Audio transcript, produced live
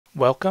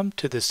Welcome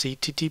to the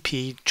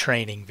CTTP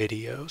training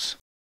videos.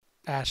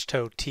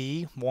 AASHTO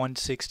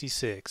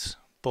T166,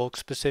 bulk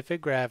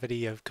specific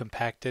gravity of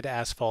compacted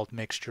asphalt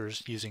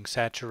mixtures using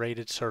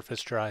saturated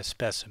surface dry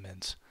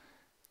specimens.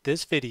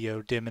 This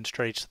video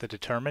demonstrates the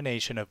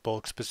determination of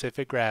bulk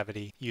specific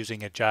gravity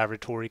using a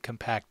gyratory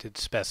compacted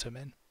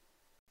specimen.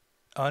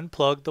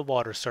 Unplug the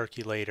water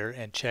circulator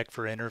and check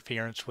for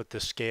interference with the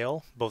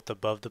scale, both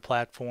above the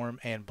platform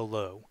and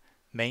below.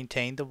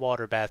 Maintain the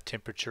water bath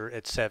temperature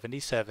at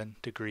 77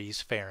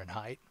 degrees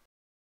Fahrenheit.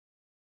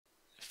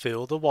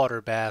 Fill the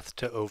water bath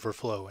to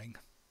overflowing.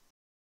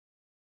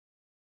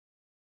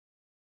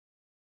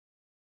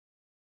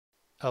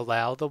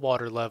 Allow the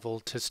water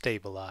level to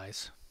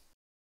stabilize.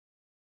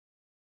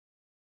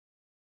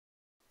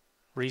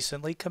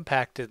 Recently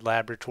compacted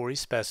laboratory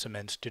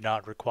specimens do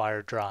not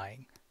require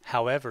drying.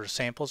 However,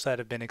 samples that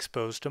have been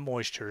exposed to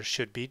moisture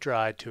should be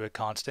dried to a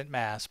constant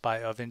mass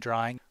by oven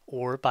drying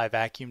or by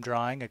vacuum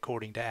drying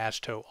according to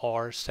AASHTO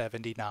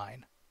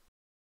R79.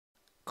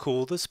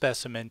 Cool the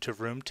specimen to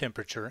room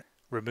temperature.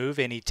 Remove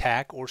any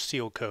tack or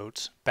seal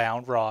coats,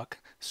 bound rock,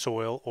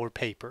 soil, or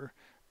paper.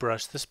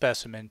 Brush the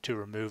specimen to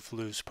remove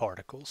loose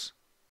particles.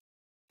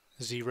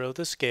 Zero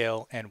the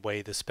scale and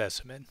weigh the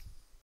specimen.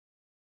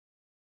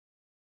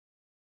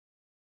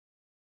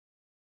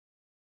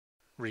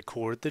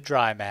 Record the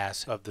dry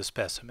mass of the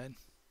specimen.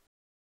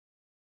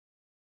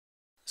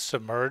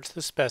 Submerge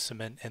the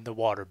specimen in the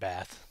water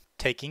bath,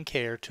 taking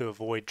care to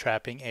avoid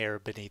trapping air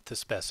beneath the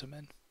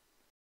specimen.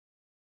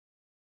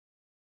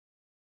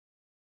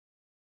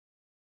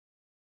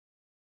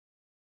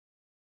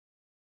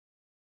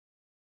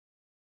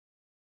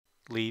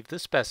 Leave the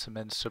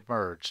specimen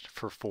submerged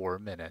for 4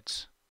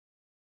 minutes.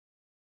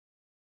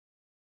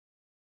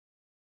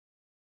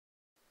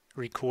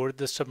 Record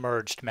the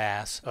submerged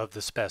mass of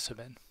the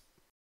specimen.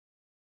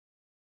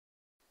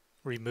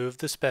 Remove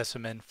the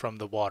specimen from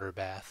the water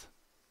bath.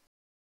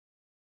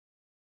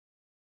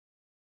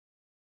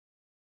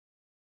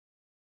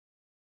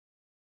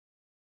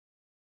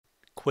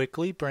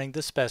 Quickly bring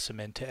the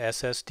specimen to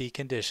SSD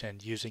condition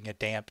using a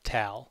damp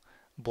towel.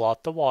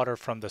 Blot the water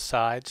from the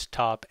sides,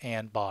 top,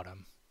 and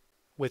bottom.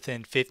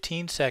 Within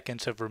 15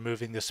 seconds of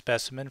removing the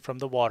specimen from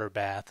the water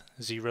bath,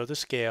 zero the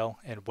scale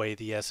and weigh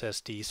the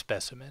SSD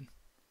specimen.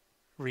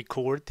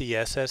 Record the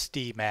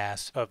SSD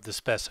mass of the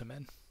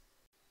specimen.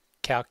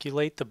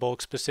 Calculate the bulk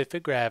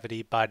specific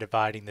gravity by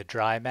dividing the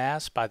dry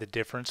mass by the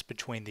difference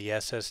between the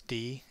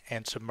SSD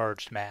and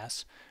submerged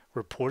mass.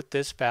 Report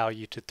this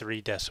value to 3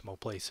 decimal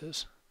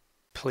places.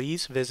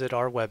 Please visit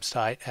our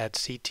website at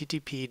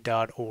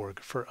cttp.org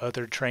for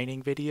other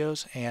training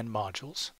videos and modules.